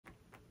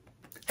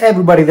Hey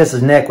everybody, this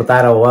is Nick with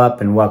Idaho Up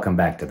and welcome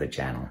back to the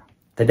channel.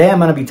 Today I'm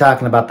going to be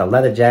talking about the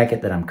leather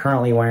jacket that I'm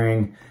currently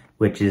wearing,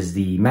 which is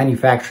the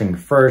Manufacturing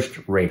First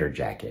Raider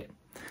jacket.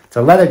 It's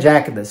a leather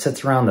jacket that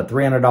sits around the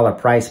 $300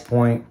 price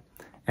point,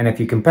 and if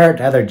you compare it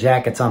to other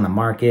jackets on the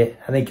market,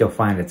 I think you'll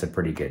find it's a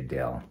pretty good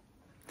deal.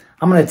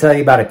 I'm going to tell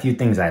you about a few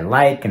things I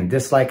like and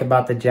dislike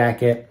about the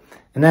jacket,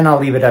 and then I'll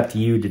leave it up to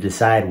you to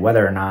decide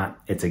whether or not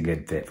it's a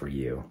good fit for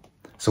you.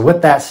 So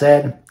with that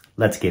said,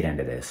 let's get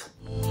into this.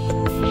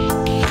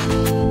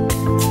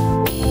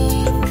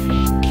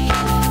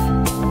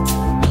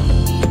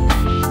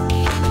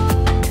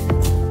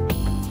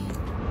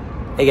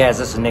 Hey guys,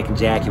 this is Nick and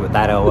Jackie with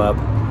Idaho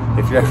Up.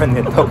 If you're ever in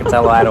the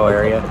Pocatello, Idaho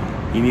area,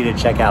 you need to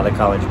check out the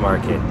College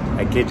Market.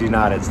 I kid you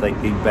not, it's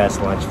like the best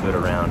lunch food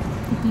around.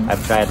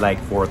 I've tried like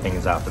 4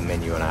 things off the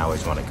menu and I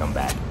always want to come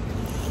back.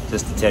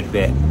 Just a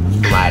tidbit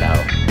from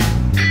Idaho.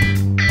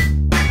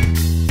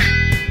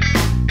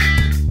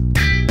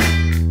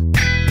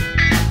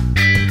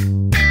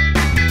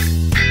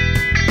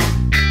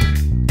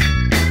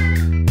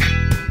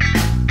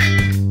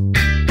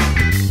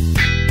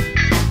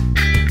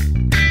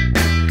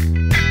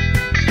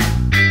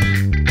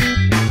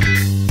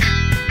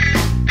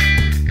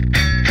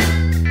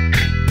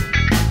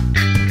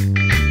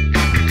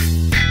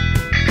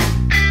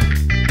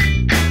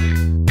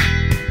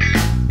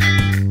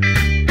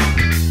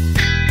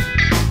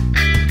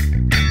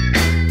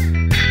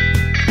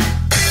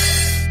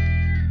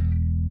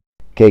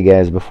 Okay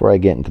guys, before I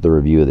get into the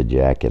review of the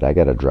jacket, I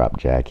gotta drop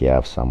Jackie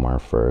off somewhere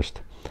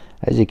first.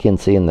 As you can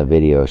see in the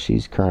video,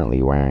 she's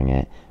currently wearing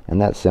it, and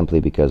that's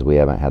simply because we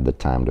haven't had the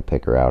time to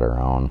pick her out her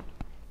own.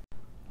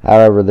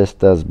 However, this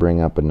does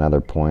bring up another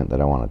point that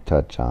I want to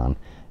touch on.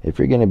 If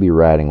you're going to be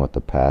riding with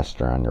the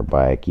passenger on your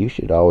bike, you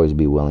should always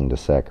be willing to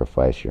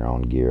sacrifice your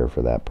own gear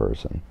for that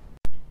person.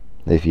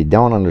 If you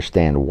don't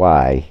understand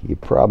why, you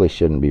probably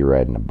shouldn't be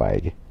riding a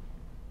bike.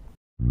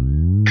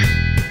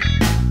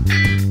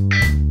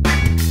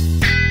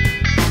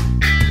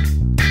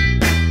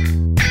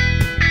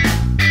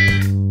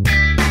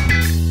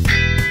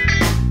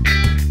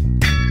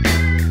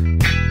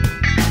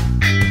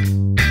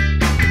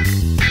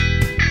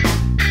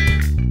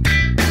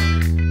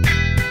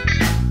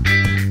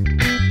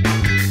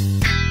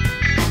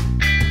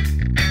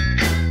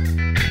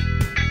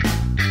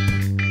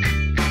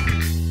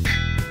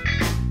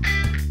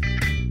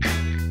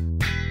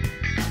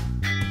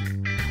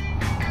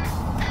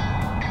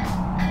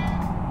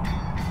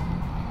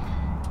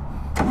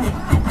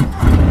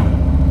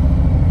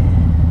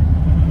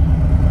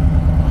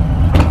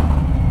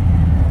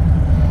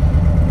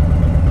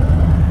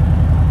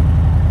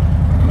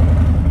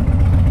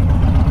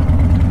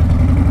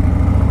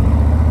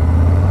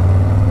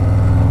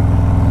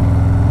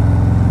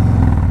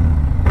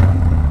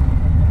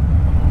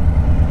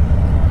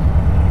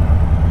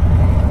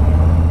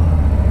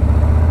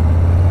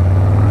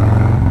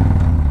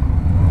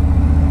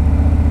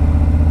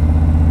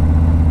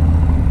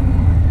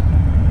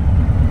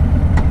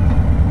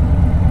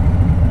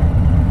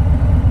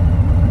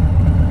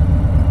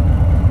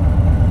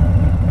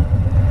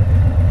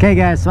 Okay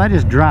guys, so I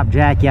just dropped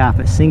Jackie off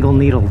at Single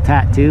Needle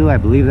Tattoo, I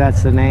believe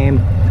that's the name.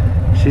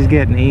 She's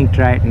getting inked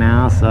right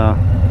now, so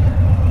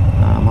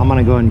I'm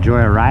gonna go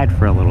enjoy a ride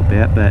for a little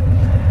bit. But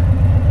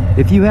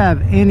if you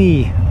have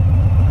any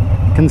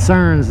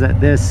concerns that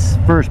this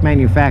First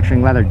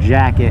Manufacturing leather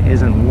jacket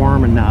isn't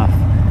warm enough,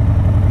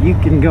 you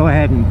can go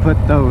ahead and put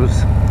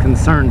those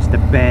concerns to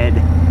bed.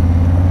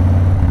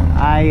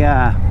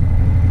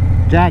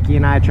 Jackie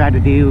and I tried to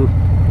do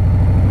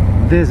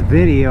this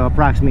video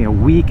approximately a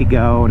week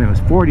ago, and it was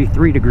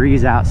 43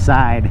 degrees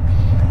outside,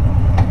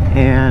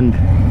 and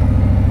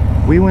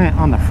we went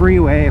on the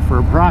freeway for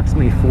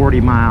approximately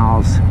 40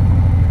 miles,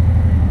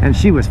 and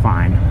she was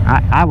fine.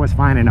 I was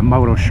fine in a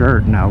moto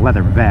shirt and a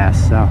leather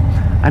vest, so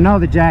I know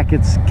the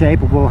jacket's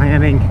capable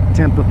handling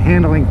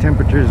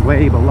temperatures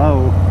way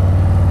below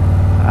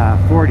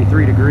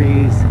 43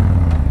 degrees.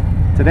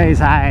 Today's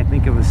high, I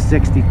think it was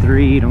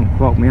 63, don't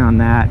quote me on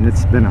that, and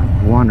it's been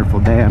a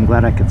wonderful day. I'm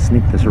glad I could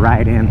sneak this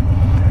ride in.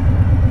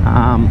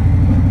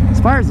 As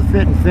far as the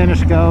fit and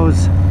finish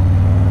goes,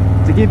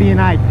 to give you an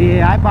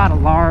idea, I bought a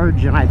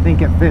large and I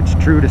think it fits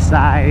true to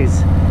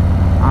size.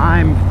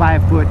 I'm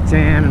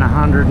 5'10" and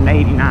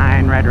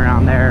 189, right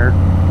around there,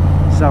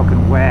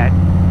 soaking wet,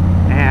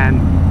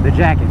 and the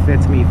jacket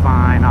fits me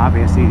fine.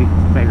 Obviously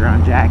it's bigger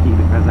on Jackie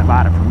because I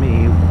bought it for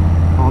me.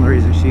 The only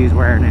reason she's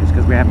wearing it is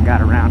because we haven't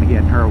got around to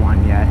getting her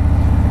one yet.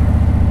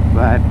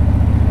 But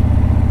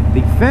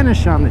the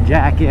finish on the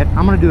jacket,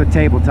 I'm going to do a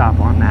tabletop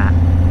on that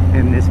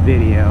in this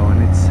video,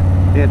 and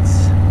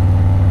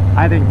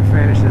I think the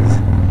finish is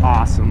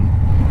awesome.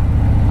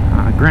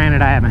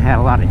 Granted, I haven't had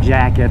a lot of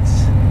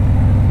jackets,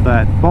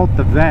 but both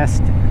the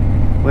vest,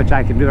 which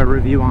I can do a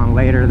review on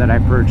later, that I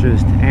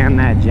purchased, and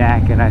that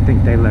jacket, I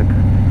think they look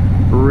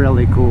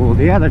really cool.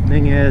 The other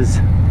thing is,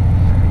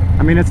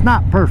 I mean, it's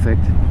not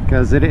perfect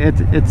because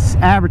it's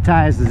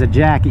advertised as a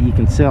jacket you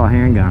can sell a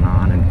handgun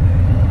on, and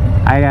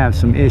I have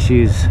some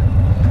issues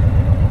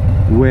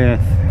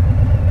with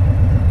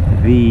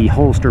the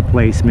holster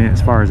placement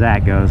as far as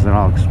that goes that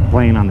I'll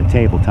explain on the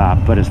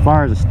tabletop. But as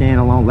far as a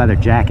standalone leather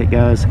jacket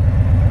goes,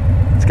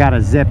 it's got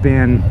a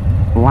zip-in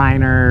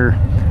liner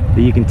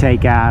that you can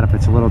take out if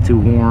it's a little too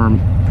warm,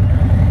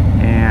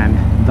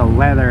 and the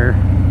leather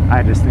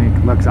I just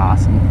think looks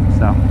awesome.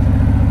 So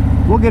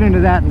we'll get into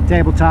that in the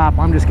tabletop.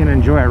 I'm just going to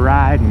enjoy a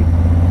ride, and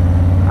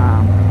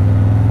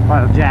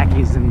while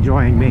Jackie's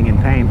enjoying being in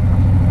pain.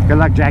 Good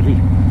luck, Jackie.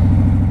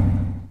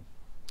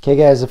 Okay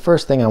guys, the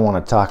first thing I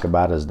want to talk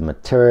about is the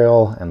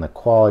material and the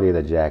quality of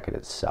the jacket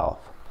itself.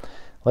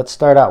 Let's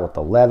start out with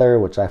the leather,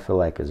 which I feel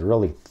like is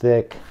really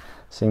thick.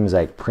 Seems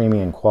like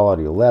premium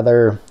quality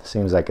leather.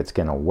 Seems like it's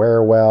going to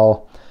wear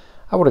well.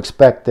 I would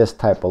expect this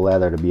type of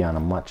leather to be on a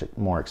much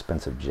more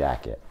expensive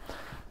jacket.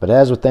 But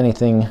as with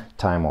anything,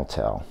 time will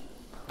tell.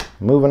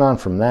 Moving on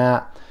from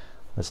that,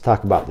 let's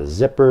talk about the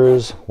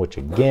zippers, which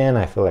again,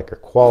 I feel like are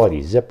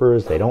quality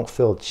zippers. They don't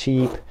feel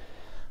cheap.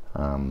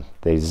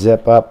 They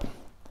zip up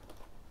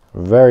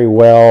very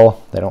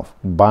well. They don't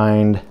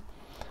bind.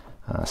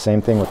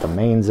 Same thing with the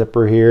main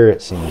zipper here.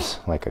 It seems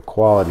like a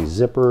quality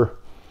zipper.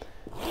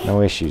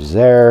 No issues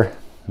there.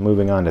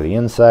 Moving on to the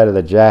inside of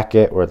the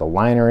jacket where the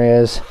liner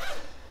is,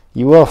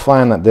 you will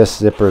find that this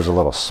zipper is a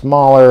little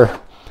smaller.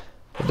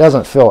 It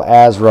doesn't feel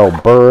as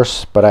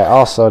robust, but I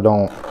also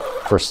don't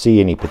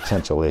foresee any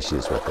potential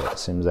issues with it.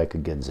 Seems like a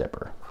good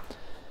zipper.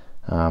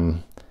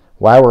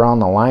 While we're on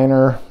the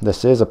liner,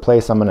 this is a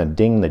place I'm going to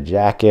ding the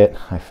jacket.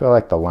 I feel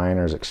like the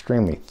liner is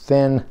extremely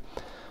thin,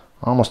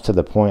 almost to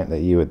the point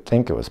that you would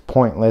think it was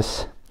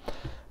pointless.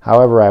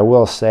 However, I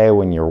will say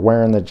when you're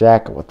wearing the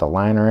jacket with the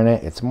liner in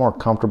it, it's more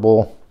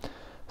comfortable.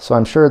 So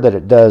I'm sure that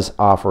it does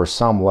offer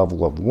some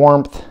level of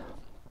warmth.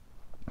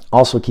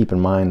 Also keep in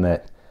mind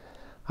that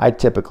I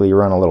typically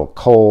run a little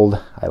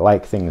cold. I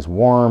like things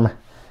warm.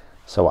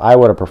 So I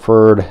would have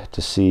preferred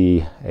to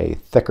see a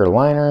thicker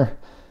liner.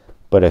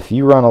 But if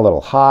you run a little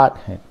hot,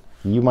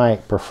 you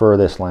might prefer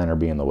this liner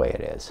being the way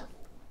it is.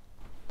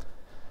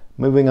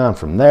 Moving on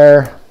from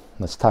there,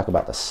 let's talk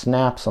about the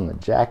snaps on the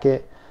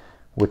jacket,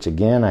 which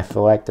again, I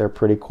feel like they're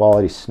pretty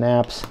quality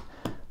snaps.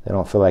 They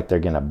don't feel like they're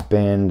going to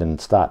bend and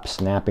stop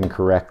snapping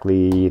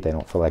correctly. They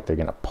don't feel like they're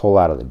going to pull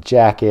out of the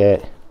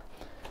jacket.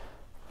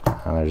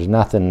 There's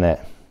nothing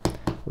that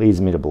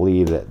leads me to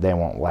believe that they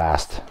won't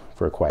last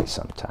for quite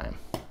some time.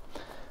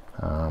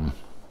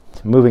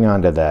 Moving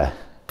on to the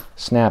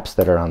snaps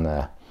that are on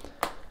the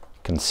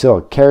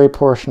concealed carry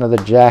portion of the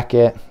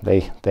jacket,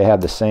 they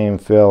have the same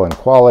feel and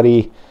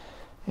quality,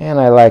 and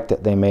I like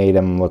that they made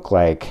them look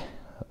like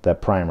the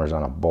primers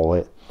on a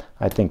bullet.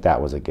 I think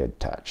that was a good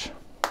touch.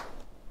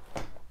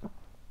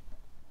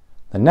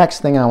 The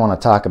next thing I want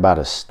to talk about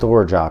is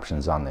storage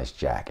options on this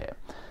jacket.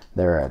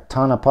 There are a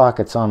ton of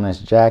pockets on this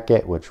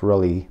jacket, which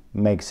really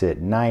makes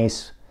it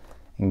nice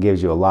and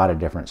gives you a lot of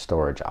different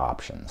storage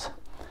options.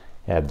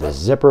 You have the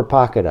zipper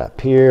pocket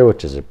up here,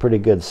 which is a pretty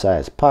good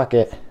sized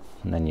pocket.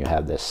 And then you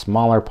have this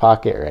smaller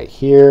pocket right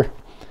here.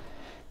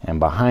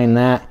 And behind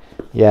that,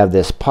 you have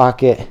this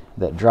pocket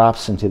that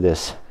drops into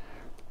this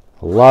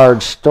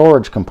large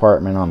storage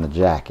compartment on the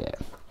jacket.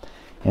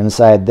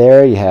 Inside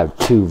there, you have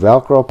two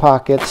Velcro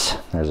pockets.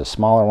 There's a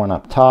smaller one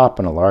up top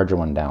and a larger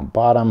one down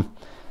bottom.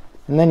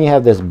 And then you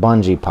have this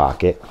bungee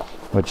pocket,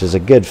 which is a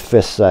good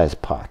fist-sized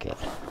pocket.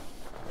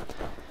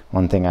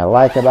 One thing I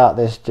like about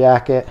this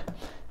jacket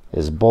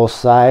is both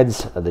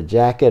sides of the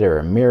jacket are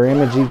a mirror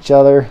image each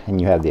other, and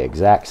you have the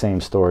exact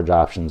same storage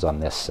options on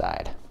this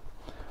side.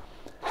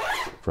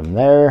 From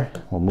there,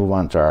 we'll move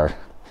on to our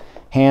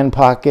hand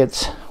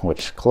pockets,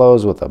 which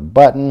close with a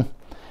button.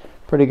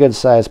 Pretty good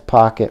sized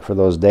pocket for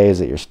those days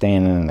that you're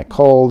standing in the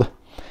cold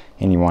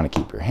and you want to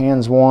keep your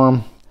hands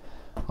warm.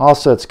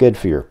 Also, it's good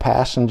for your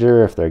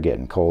passenger if they're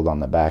getting cold on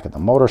the back of the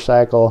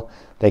motorcycle.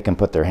 They can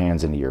put their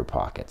hands into your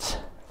pockets.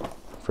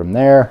 From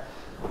there,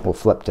 we'll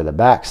flip to the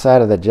back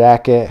side of the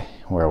jacket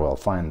where we'll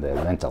find the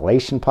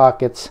ventilation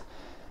pockets.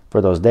 For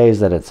those days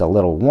that it's a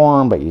little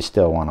warm but you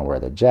still want to wear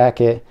the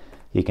jacket,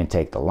 you can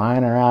take the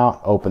liner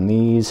out, open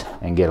these,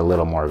 and get a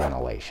little more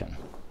ventilation.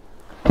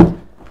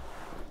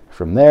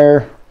 From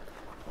there,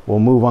 we'll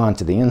move on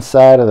to the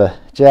inside of the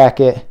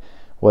jacket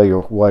where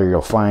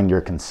you'll find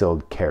your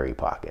concealed carry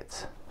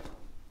pockets.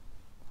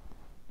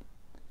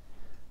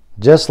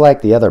 Just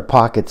like the other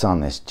pockets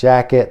on this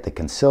jacket, the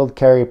concealed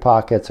carry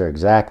pockets are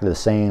exactly the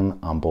same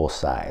on both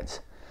sides.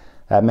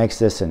 That makes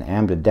this an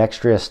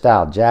ambidextrous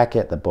style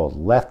jacket that both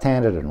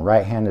left-handed and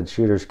right-handed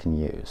shooters can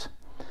use.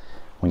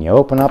 When you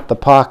open up the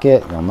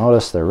pocket, you'll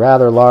notice they're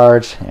rather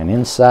large, and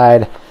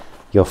inside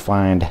you'll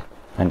find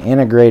an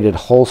integrated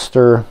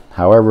holster.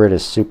 However, it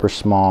is super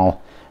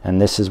small,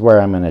 and this is where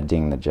I'm going to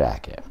ding the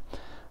jacket.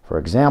 For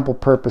example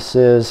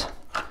purposes,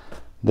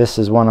 this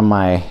is one of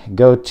my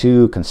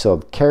go-to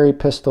concealed carry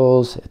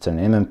pistols. It's an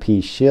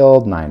M&P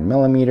Shield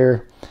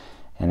 9mm,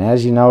 and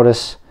as you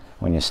notice,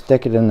 when you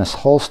stick it in this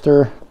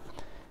holster,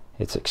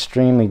 it's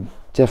extremely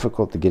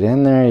difficult to get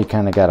in there. You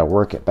kind of got to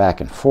work it back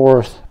and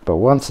forth, but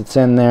once it's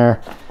in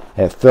there,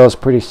 it feels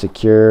pretty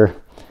secure.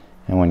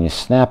 And when you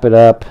snap it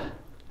up,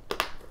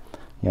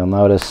 you'll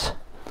notice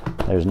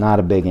there's not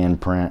a big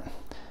imprint,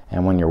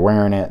 And when you're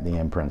wearing it, the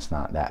imprint's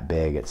not that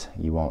big.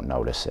 You won't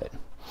notice it.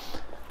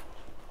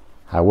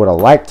 I would have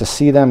liked to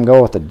see them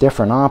go with a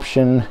different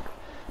option,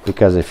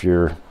 because if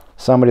you're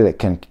somebody that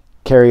can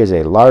carry as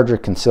a larger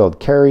concealed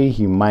carry,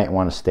 you might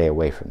want to stay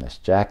away from this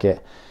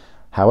jacket.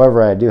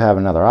 However, I do have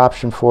another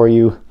option for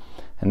you,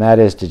 and that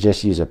is to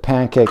just use a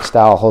pancake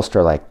style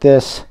holster like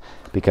this,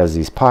 because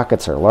these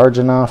pockets are large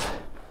enough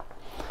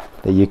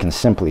that you can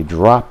simply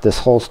drop this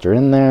holster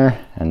in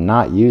there and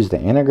not use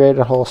the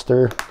integrated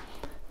holster,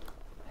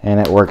 and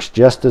it works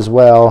just as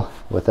well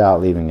without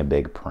leaving a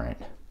big print.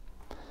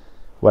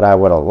 What I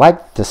would have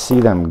liked to see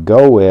them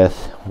go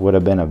with would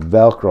have been a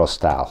Velcro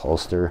style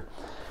holster,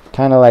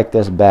 kind of like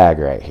this bag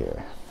right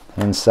here.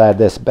 Inside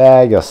this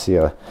bag, you'll see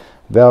a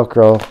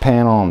Velcro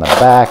panel on the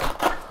back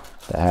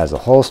that has a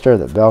holster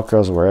that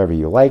Velcros wherever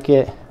you like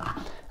it.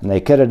 And they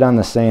could have done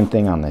the same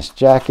thing on this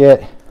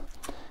jacket,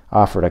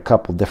 offered a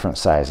couple different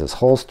sizes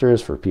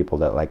holsters for people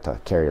that like to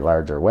carry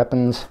larger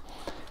weapons,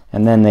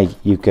 and then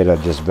you could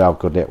have just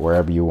Velcroed it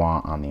wherever you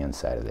want on the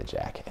inside of the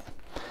jacket.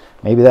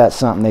 Maybe that's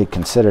something they'd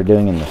consider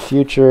doing in the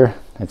future.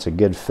 It's a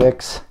good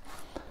fix.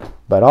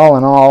 But all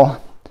in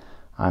all,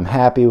 I'm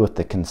happy with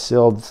the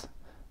concealed,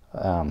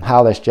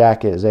 how this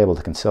jacket is able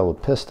to conceal a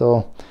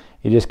pistol.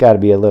 You just got to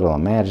be a little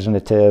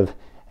imaginative,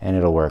 and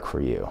it'll work for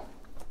you.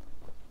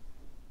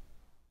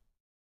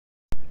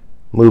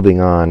 Moving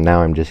on,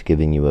 now I'm just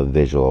giving you a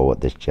visual of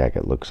what this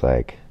jacket looks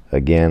like.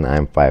 Again,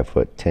 I'm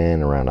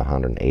 5'10", around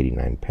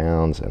 189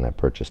 pounds, and I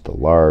purchased a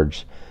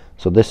large.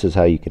 So this is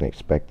how you can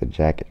expect the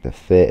jacket to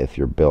fit if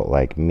you're built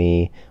like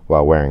me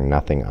while wearing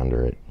nothing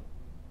under it.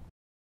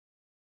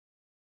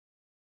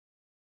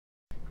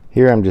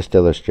 Here I'm just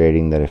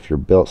illustrating that if you're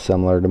built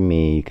similar to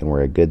me, you can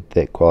wear a good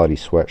thick quality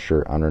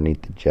sweatshirt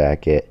underneath the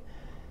jacket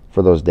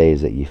for those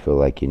days that you feel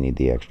like you need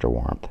the extra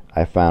warmth.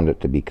 I found it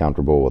to be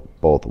comfortable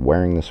with both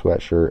wearing the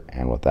sweatshirt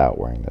and without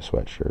wearing the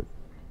sweatshirt.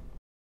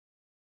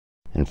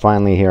 And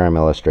finally, here I'm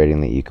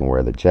illustrating that you can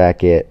wear the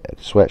jacket, a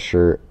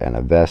sweatshirt, and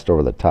a vest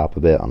over the top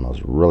of it on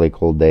those really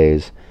cold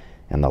days,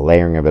 and the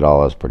layering of it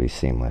all is pretty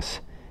seamless.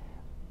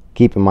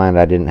 Keep in mind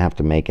I didn't have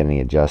to make any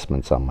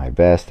adjustments on my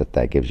vest, if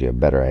that gives you a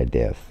better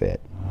idea of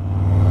fit.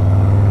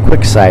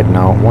 Quick side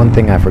note, one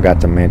thing I forgot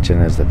to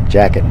mention is that the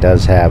jacket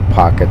does have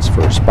pockets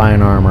for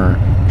spine armor,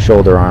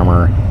 shoulder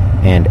armor,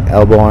 and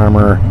elbow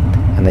armor,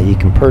 and that you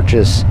can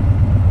purchase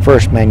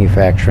First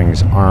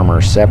Manufacturing's armor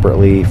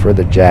separately for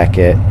the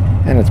jacket,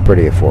 and it's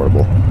pretty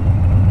affordable.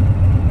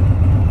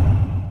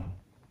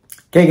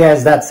 Okay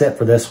guys, that's it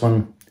for this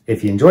one.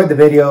 If you enjoyed the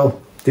video,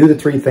 do the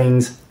 3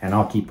 things and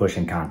I'll keep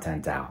pushing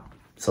content out.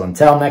 So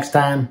until next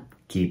time,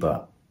 keep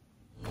up.